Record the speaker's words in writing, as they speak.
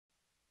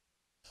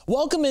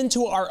Welcome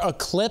into our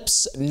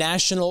Eclipse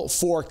National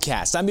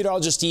Forecast. I'm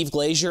meteorologist Steve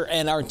Glazier,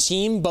 and our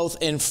team,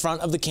 both in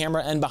front of the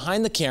camera and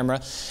behind the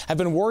camera, have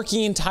been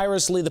working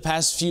tirelessly the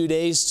past few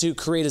days to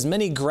create as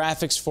many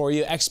graphics for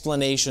you,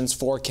 explanations,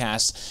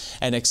 forecasts,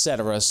 and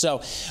etc.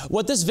 So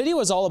what this video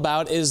is all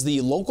about is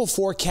the local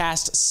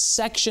forecast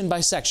section by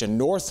section,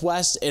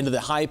 northwest into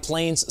the high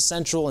plains,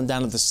 central, and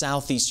down to the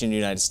southeastern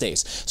United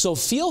States. So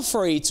feel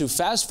free to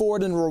fast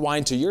forward and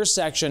rewind to your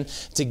section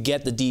to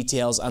get the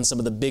details on some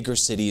of the bigger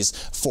cities'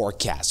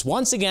 forecast.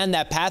 Once again,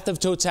 that path of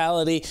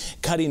totality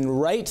cutting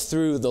right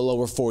through the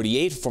lower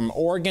 48 from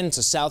Oregon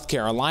to South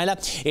Carolina.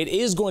 It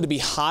is going to be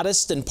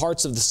hottest in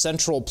parts of the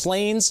central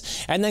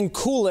plains and then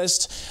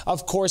coolest,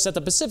 of course, at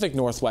the Pacific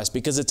Northwest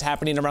because it's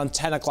happening around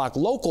 10 o'clock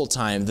local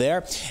time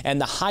there,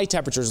 and the high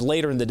temperatures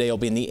later in the day will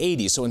be in the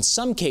 80s. So in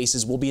some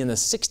cases, we'll be in the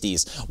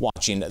 60s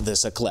watching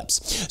this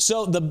eclipse.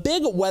 So the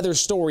big weather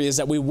story is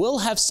that we will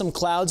have some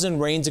clouds and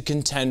rain to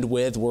contend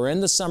with. We're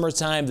in the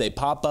summertime. They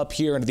pop up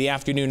here into the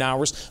afternoon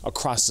hours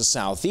across the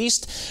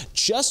southeast,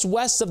 just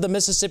west of the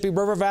Mississippi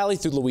River Valley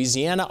through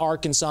Louisiana,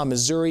 Arkansas,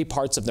 Missouri,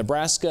 parts of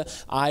Nebraska,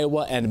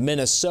 Iowa, and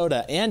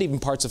Minnesota, and even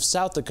parts of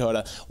South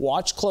Dakota.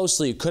 Watch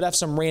closely. You could have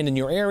some rain in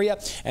your area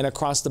and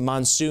across the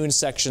monsoon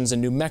sections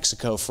in New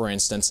Mexico, for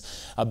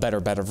instance, a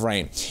better bet of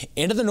rain.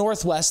 Into the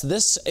northwest,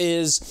 this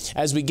is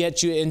as we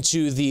get you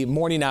into the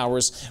morning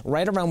hours,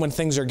 right around when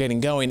things are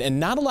getting going, and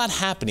not a lot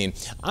happening.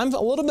 I'm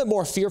a little bit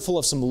more fearful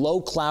of some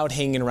low cloud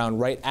hanging around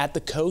right at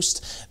the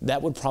coast.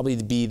 That would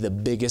probably be the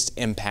biggest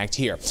impact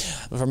here.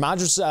 For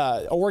Madras,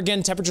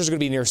 Oregon, temperatures are going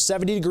to be near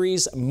 70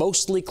 degrees,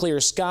 mostly clear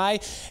sky,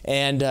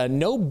 and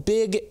no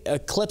big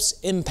eclipse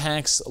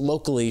impacts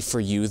locally for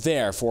you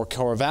there. For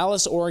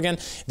Corvallis, Oregon,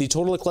 the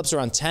total eclipse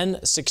around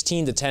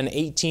 10:16 to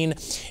 10:18.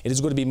 It is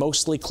going to be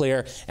mostly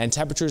clear and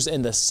temperatures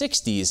in the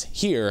 60s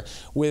here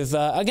with,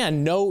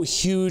 again, no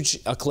huge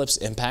eclipse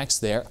impacts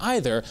there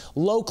either.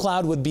 Low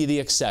cloud would be the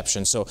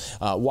exception, so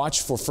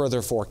watch for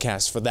further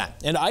forecasts for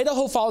that. In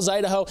Idaho Falls,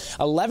 Idaho,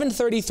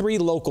 11:33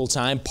 local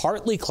time,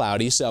 partly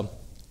cloudy, so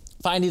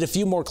finding a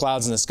few more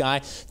clouds in the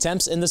sky.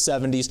 Temps in the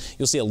 70s.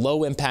 You'll see a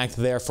low impact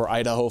there for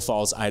Idaho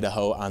Falls,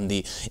 Idaho on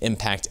the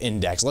impact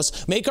index.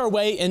 Let's make our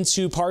way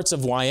into parts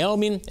of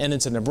Wyoming and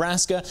into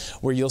Nebraska,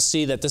 where you'll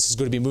see that this is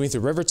going to be moving through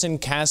Riverton,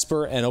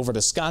 Casper, and over to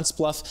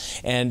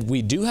Scottsbluff. And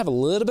we do have a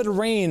little bit of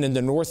rain in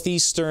the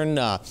northeastern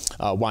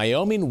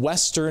Wyoming,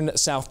 western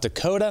South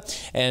Dakota,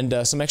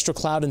 and some extra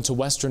cloud into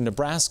western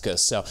Nebraska.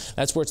 So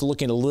that's where it's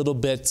looking a little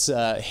bit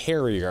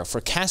hairier. For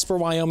Casper,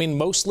 Wyoming,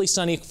 mostly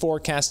sunny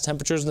forecast,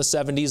 temperatures in the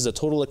 70s. The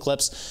total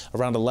eclipse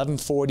around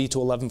 11:40 to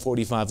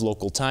 11:45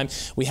 local time.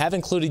 We have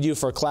included you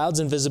for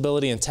clouds and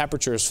visibility and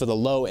temperatures for the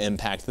low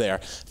impact there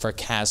for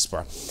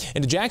Casper.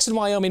 Into Jackson,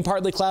 Wyoming,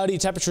 partly cloudy,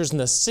 temperatures in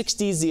the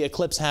 60s. The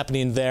eclipse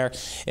happening there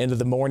into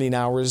the morning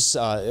hours,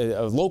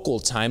 local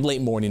time,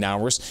 late morning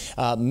hours.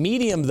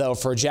 Medium, though,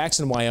 for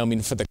Jackson,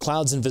 Wyoming, for the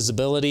clouds and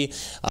visibility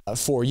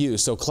for you.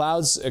 So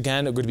clouds,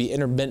 again, are going to be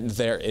intermittent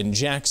there in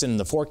Jackson.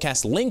 The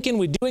forecast, Lincoln,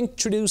 we do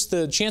introduce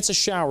the chance of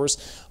showers,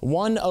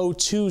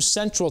 1:02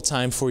 Central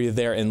Time for you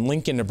there in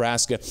Lincoln,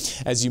 Nebraska,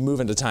 as you move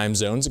into time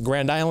zones.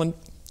 Grand Island,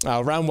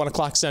 around 1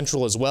 o'clock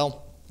Central as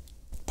well.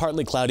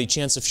 Partly cloudy,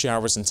 chance of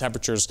showers and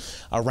temperatures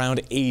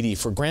around 80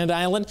 for Grand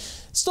Island.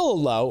 Still a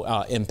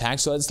low impact,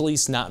 so it's at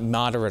least not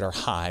moderate or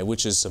high,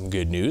 which is some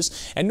good news.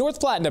 And North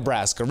Platte,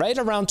 Nebraska, right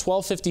around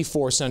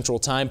 12:54 Central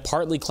Time,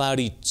 partly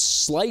cloudy,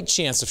 slight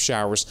chance of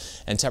showers,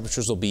 and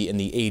temperatures will be in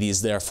the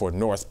 80s there for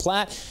North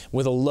Platte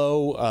with a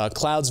low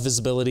clouds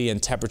visibility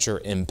and temperature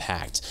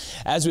impact.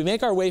 As we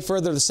make our way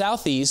further to the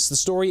southeast, the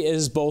story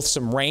is both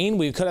some rain.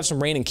 We could have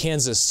some rain in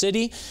Kansas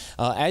City.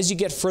 As you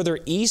get further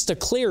east, a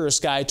clearer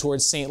sky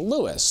towards St.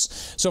 Louis.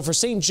 So for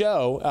St.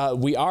 Joe,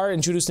 we are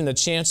introducing a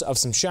chance of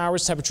some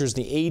showers, temperatures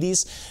in the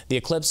 80s. The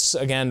eclipse,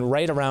 again,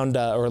 right around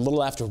or a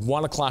little after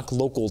 1 o'clock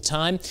local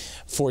time.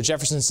 For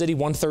Jefferson City,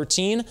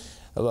 1:13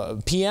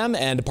 p.m.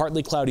 and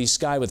partly cloudy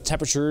sky with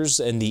temperatures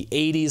in the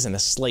 80s and a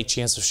slight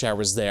chance of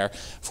showers there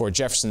for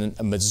Jefferson,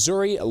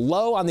 Missouri.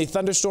 Low on the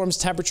thunderstorms,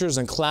 temperatures,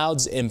 and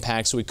clouds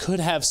impact, so we could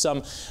have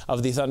some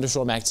of the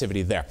thunderstorm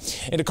activity there.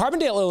 Into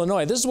Carbondale,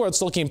 Illinois, this is where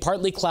it's looking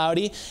partly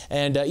cloudy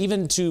and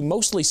even to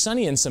mostly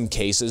sunny in some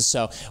cases,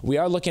 so we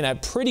are looking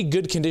at pretty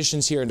good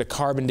conditions here into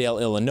Carbondale,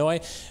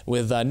 Illinois,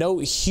 with no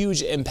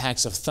huge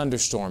impacts of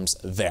thunderstorms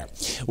there.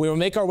 We will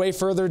make our way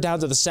further down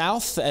to the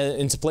south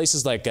into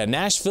places like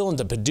Nashville,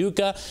 into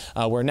Paducah,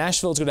 where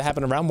Nashville is going to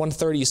happen around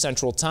 1:30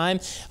 Central Time.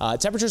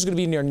 Temperature is going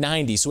to be near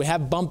 90, so we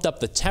have bumped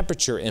up the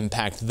temperature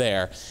impact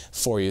there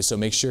for you. So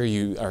make sure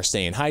you are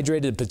staying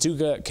hydrated.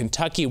 Paducah,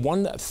 Kentucky,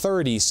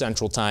 1:30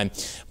 Central Time.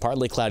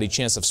 Partly cloudy,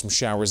 chance of some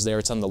showers there.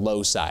 It's on the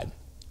low side.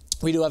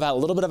 We do have a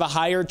little bit of a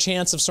higher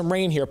chance of some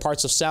rain here,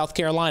 parts of South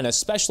Carolina,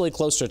 especially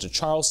closer to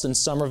Charleston,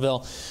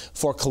 Summerville.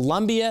 For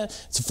Columbia,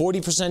 it's a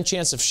 40%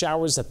 chance of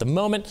showers at the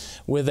moment,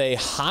 with a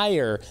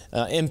higher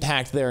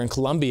impact there in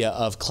Columbia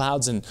of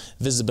clouds and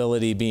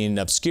visibility being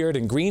obscured.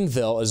 In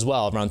Greenville as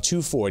well, around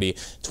 240,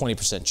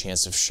 20%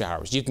 chance of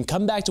showers. You can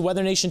come back to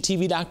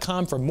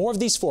WeatherNationTV.com for more of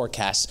these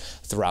forecasts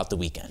throughout the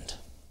weekend.